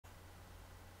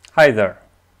Hi there,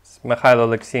 it's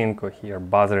Oleksiyenko here,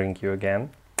 bothering you again.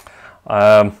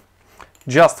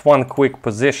 Just one quick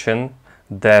position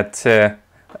that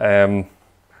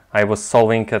I was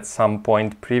solving at some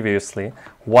point previously.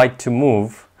 White to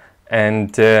move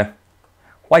and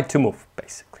white to move,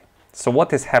 basically. So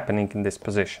what is happening in this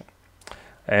position?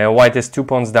 White is 2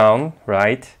 pawns down,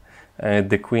 right?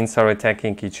 The queens are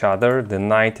attacking each other. The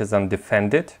knight is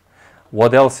undefended.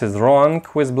 What else is wrong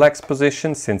with black's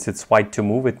position? Since it's white to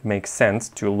move, it makes sense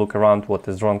to look around what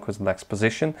is wrong with black's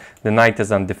position. The knight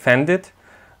is undefended,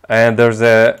 and there's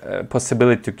a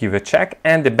possibility to give a check,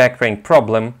 and the back rank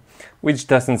problem, which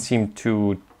doesn't seem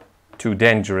too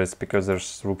dangerous because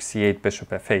there's rook c8, bishop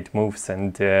f8 moves,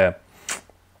 and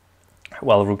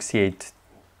well, rook c8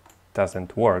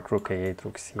 doesn't work. Rook a8,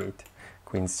 rook c8,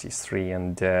 queen c3,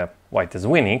 and white is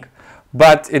winning,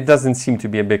 but it doesn't seem to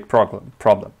be a big problem.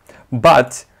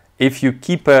 But if you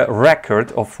keep a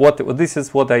record of this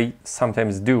is what I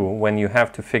sometimes do when you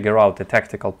have to figure out a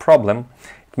tactical problem.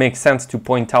 It makes sense to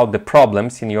point out the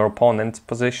problems in your opponent's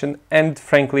position and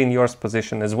frankly in yours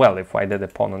position as well. If I did a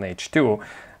pawn on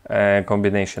h2,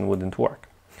 combination wouldn't work.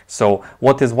 So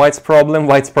what is white's problem?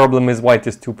 White's problem is white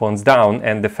is 2 pawns down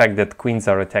and the fact that queens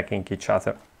are attacking each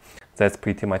other. That's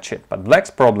pretty much it. But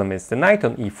black's problem is the knight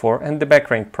on e4 and the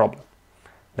back rank problem.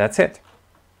 That's it.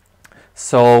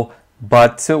 So,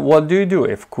 but what do you do?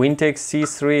 If queen takes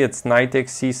c3, it's knight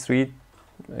takes c3,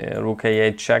 rook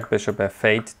a8 check, bishop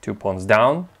f8, 2 pawns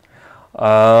down.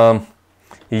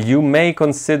 You may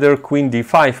consider queen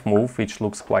d5 move, which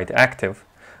looks quite active,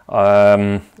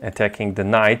 attacking the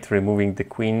knight, removing the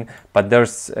queen, but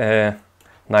there's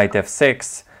knight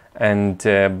f6, and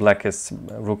black is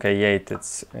rook a8,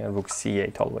 it's rook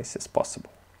c8 always is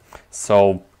possible.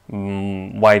 So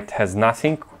white has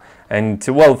nothing. And,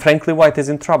 well, frankly, white is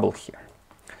in trouble here.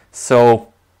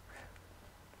 So,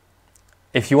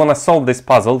 if you want to solve these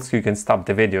puzzles, you can stop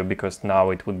the video because now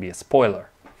it would be a spoiler.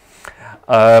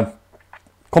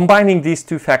 Combining these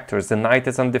two factors, the knight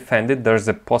is undefended, there's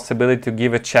a possibility to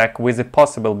give a check with a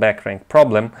possible back rank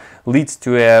problem, leads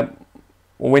to a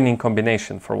winning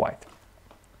combination for white.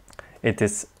 It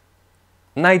is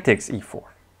knight takes e4,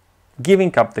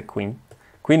 giving up the queen,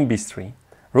 queen b3,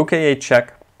 rook a8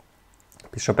 check,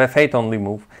 bishop f8 only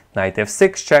move, knight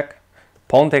f6 check,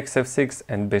 pawn takes f6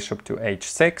 and bishop to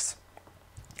h6,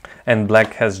 and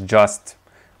black has just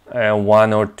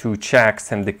 1 or 2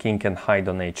 checks and the king can hide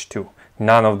on h2.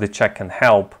 None of the check can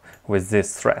help with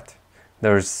this threat.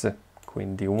 There's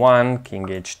queen d1, king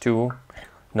h2,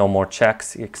 no more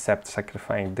checks except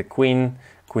sacrificing the queen,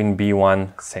 queen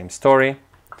b1, same story,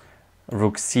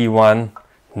 rook c1,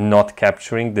 not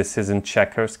capturing, this isn't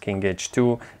checkers, king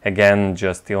h2, again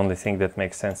just the only thing that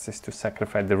makes sense is to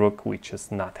sacrifice the rook, which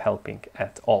is not helping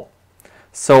at all.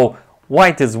 So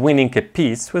white is winning a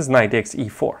piece with knight takes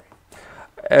e4.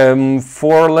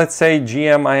 For let's say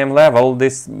GM IM level,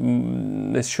 this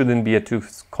shouldn't be a too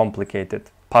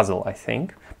complicated puzzle, I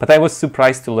think, but I was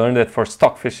surprised to learn that for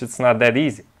Stockfish it's not that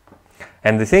easy.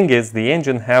 And the thing is, the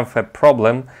engine have a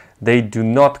problem, they do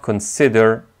not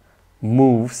consider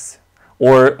moves,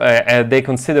 or they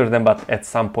consider them, but at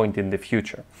some point in the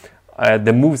future.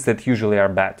 The moves that usually are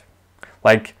bad.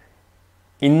 Like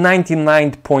in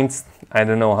 99 points, I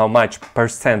don't know how much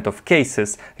 % of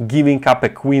cases, giving up a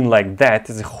queen like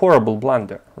that is a horrible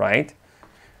blunder, right?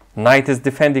 Knight is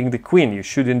defending the queen, you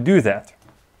shouldn't do that.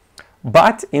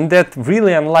 But in that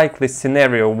really unlikely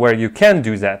scenario where you can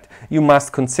do that, you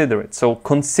must consider it. So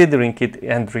considering it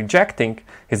and rejecting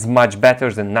is much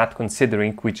better than not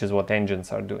considering, which is what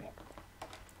engines are doing.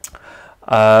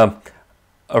 A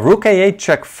rook a8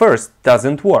 check first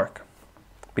doesn't work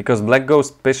because black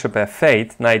goes bishop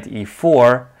f8, knight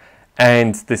e4,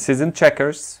 and this isn't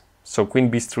checkers, so queen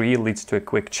b3 leads to a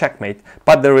quick checkmate,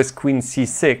 but there is queen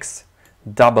c6,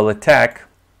 double attack,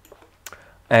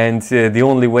 and the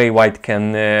only way white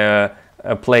can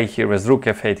play here is rook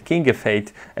f8, king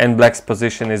f8, and black's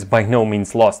position is by no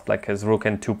means lost. Black has rook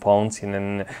and 2 pawns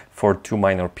for 2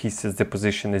 minor pieces. The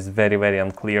position is very, very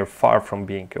unclear, far from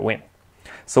being a win.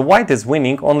 So white is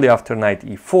winning only after knight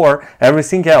e4.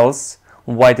 Everything else,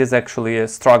 white is actually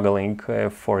struggling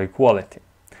for equality.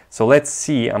 So let's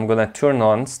see, I'm gonna turn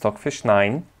on Stockfish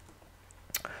 9,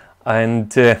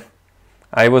 and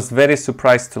I was very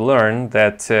surprised to learn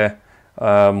that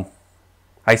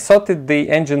I thought that the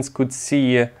engines could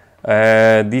see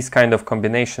these kind of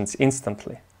combinations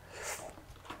instantly.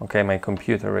 Okay, my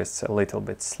computer is a little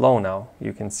bit slow now.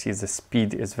 You can see the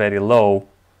speed is very low.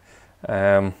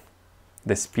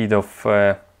 The speed of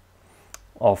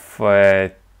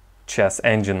chess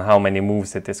engine, how many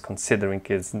moves it is considering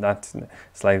is not,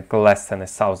 it's like less than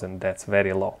 1,000. That's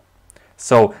very low.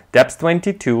 So depth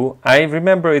 22, I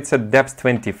remember it's at depth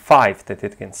 25 that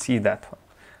it can see that one.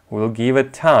 We'll give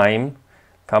it time.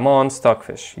 Come on,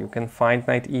 Stockfish, you can find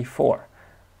knight e4.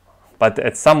 But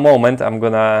at some moment I'm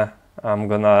gonna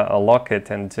lock it,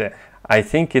 and I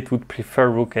think it would prefer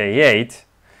rook a8.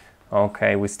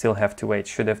 Okay, we still have to wait.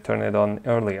 Should have turned it on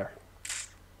earlier.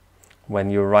 When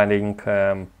you're running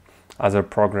other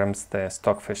programs, the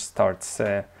Stockfish starts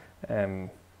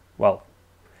well,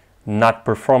 not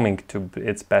performing to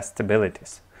its best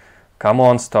abilities. Come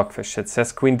on, Stockfish. It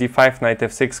says queen d5, knight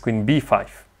f6, queen b5.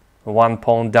 One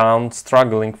pawn down,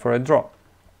 struggling for a draw.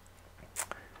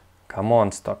 Come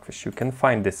on, Stockfish. You can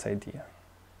find this idea.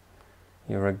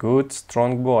 You're a good,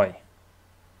 strong boy.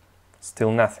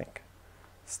 Still nothing.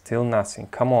 Still nothing.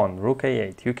 Come on, rook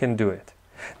a8. You can do it.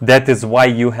 That is why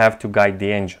you have to guide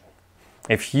the engine.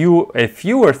 If you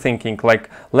were thinking like,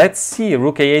 let's see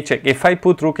rook a8 check. If I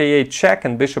put rook a8 check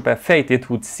and bishop f8, it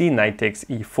would see knight takes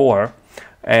e4,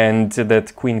 and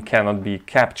that queen cannot be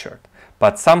captured.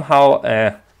 But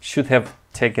somehow should have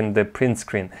taken the print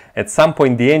screen. At some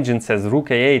point the engine says rook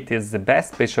a8 is the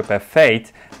best, bishop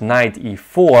f8, knight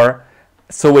e4.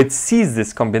 So it sees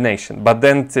this combination, but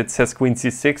then it says queen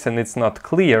c6 and it's not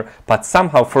clear. But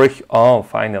somehow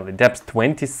finally, depth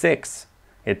 26,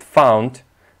 it found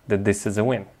that this is a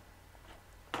win.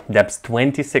 Depth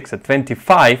 26. At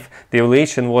 25, the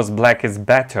evaluation was black is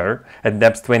better. At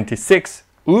depth 26,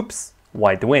 oops,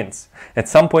 white wins. At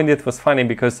some point it was funny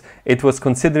because it was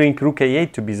considering rook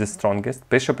a8 to be the strongest,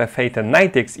 bishop f8 and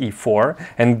knight takes e4,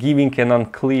 and giving an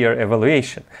unclear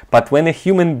evaluation. But when a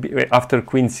after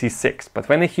queen c6, but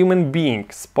when a human being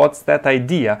spots that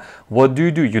idea, what do?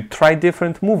 You try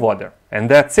different move order, and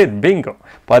that's it, bingo.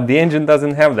 But the engine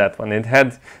doesn't have that one. It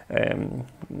had,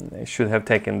 it should have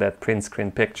taken that print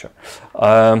screen picture.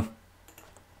 Now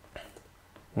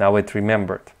it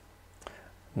remembered.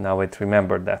 Now it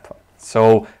remembered that one.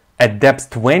 So at depth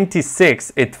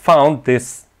 26, it found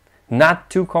this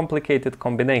not too complicated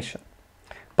combination.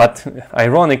 But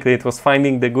ironically, it was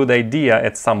finding the good idea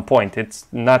at some point. It's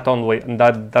not only,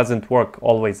 that doesn't work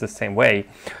always the same way.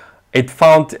 It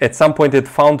found, at some point, it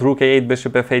found rook a8,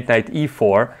 bishop f8, knight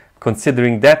e4,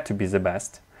 considering that to be the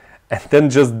best. And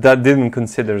then just that didn't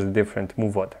consider the different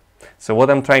move order. So what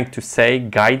I'm trying to say,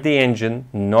 guide the engine,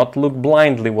 not look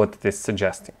blindly what it is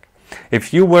suggesting.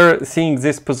 If you were seeing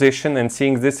this position and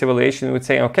seeing this evaluation, you would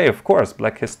say, okay, of course,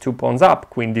 black has 2 pawns up,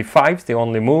 queen d5 is the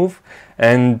only move,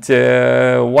 and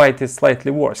white is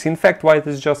slightly worse. In fact, white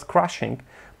is just crushing,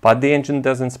 but the engine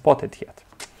doesn't spot it yet.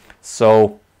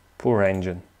 So, poor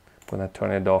engine. I'm gonna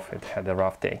turn it off, it had a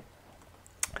rough day.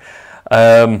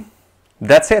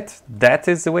 That's it. That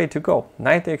is the way to go.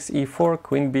 Knight takes e4,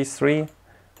 queen b3,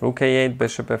 rook a8,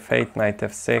 bishop f8, knight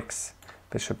f6,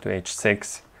 bishop to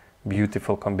h6.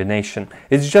 Beautiful combination.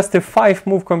 It's just a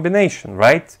 5-move combination,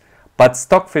 right? But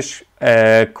Stockfish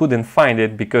couldn't find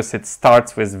it because it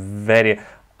starts with a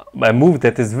move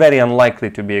that is very unlikely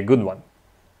to be a good one.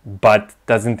 But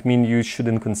doesn't mean you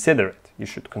shouldn't consider it. You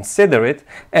should consider it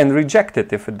and reject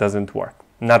it if it doesn't work.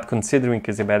 Not considering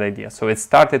is a bad idea. So it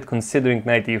started considering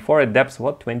knight e4 at depth,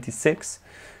 what, 26?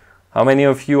 How many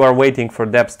of you are waiting for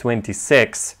depth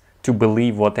 26 to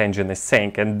believe what engine is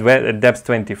saying? And at depth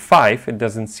 25, it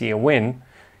doesn't see a win,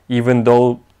 even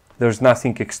though there's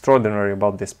nothing extraordinary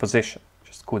about this position.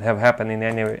 Just could have happened in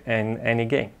any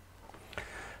game.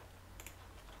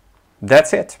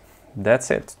 That's it. That's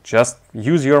it. Just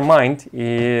use your mind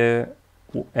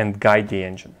and guide the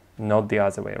engine, not the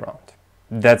other way around.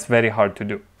 That's very hard to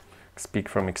do, speak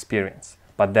from experience,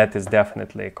 but that is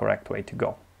definitely a correct way to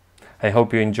go. I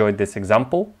hope you enjoyed this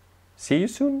example. See you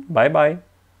soon. Bye-bye.